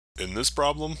In this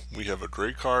problem, we have a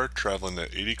gray car traveling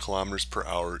at 80 kilometers per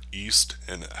hour east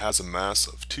and it has a mass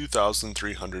of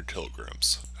 2,300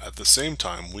 kilograms. At the same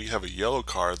time, we have a yellow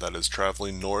car that is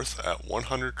traveling north at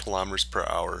 100 kilometers per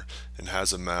hour and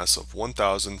has a mass of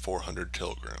 1,400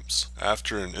 kilograms.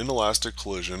 After an inelastic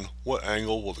collision, what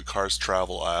angle will the cars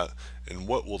travel at and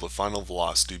what will the final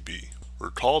velocity be?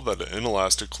 Recall that an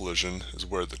inelastic collision is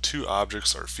where the two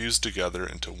objects are fused together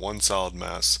into one solid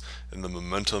mass and the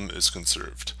momentum is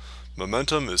conserved.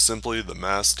 Momentum is simply the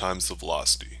mass times the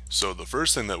velocity. So the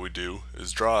first thing that we do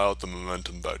is draw out the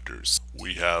momentum vectors.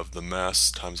 We have the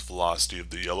mass times velocity of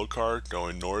the yellow car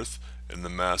going north and the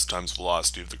mass times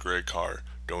velocity of the gray car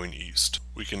going east.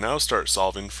 We can now start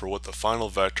solving for what the final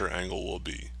vector angle will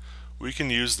be. We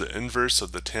can use the inverse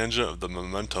of the tangent of the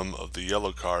momentum of the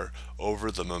yellow car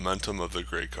over the momentum of the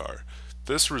gray car.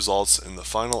 This results in the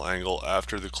final angle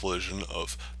after the collision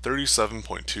of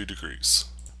 37.2 degrees.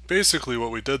 Basically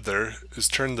what we did there is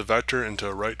turn the vector into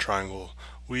a right triangle.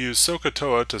 We used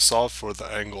SOHCAHTOA to solve for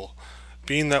the angle.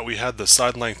 Being that we had the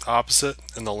side length opposite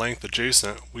and the length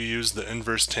adjacent, we used the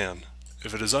inverse tan.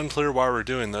 If it is unclear why we're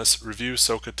doing this, review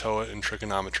SOHCAHTOA in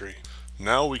trigonometry.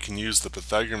 Now we can use the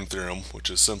Pythagorean theorem, which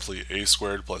is simply a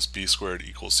squared plus b squared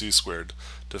equals c squared,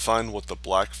 to find what the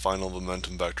black final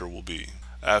momentum vector will be.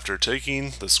 After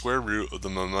taking the square root of the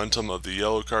momentum of the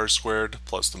yellow car squared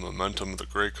plus the momentum of the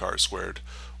gray car squared,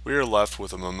 we are left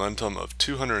with a momentum of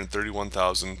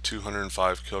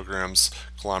 231,205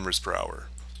 kilometers per hour.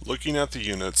 Looking at the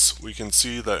units, we can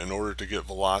see that in order to get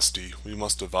velocity, we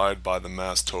must divide by the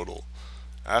mass total.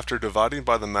 After dividing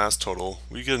by the mass total,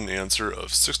 we get an answer of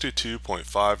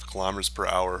 62.5 kilometers per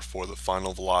hour for the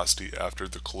final velocity after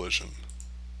the collision.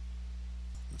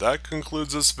 That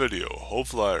concludes this video.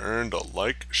 Hopefully I earned a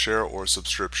like, share, or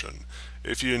subscription.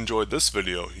 If you enjoyed this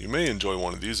video, you may enjoy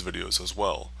one of these videos as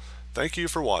well. Thank you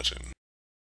for watching.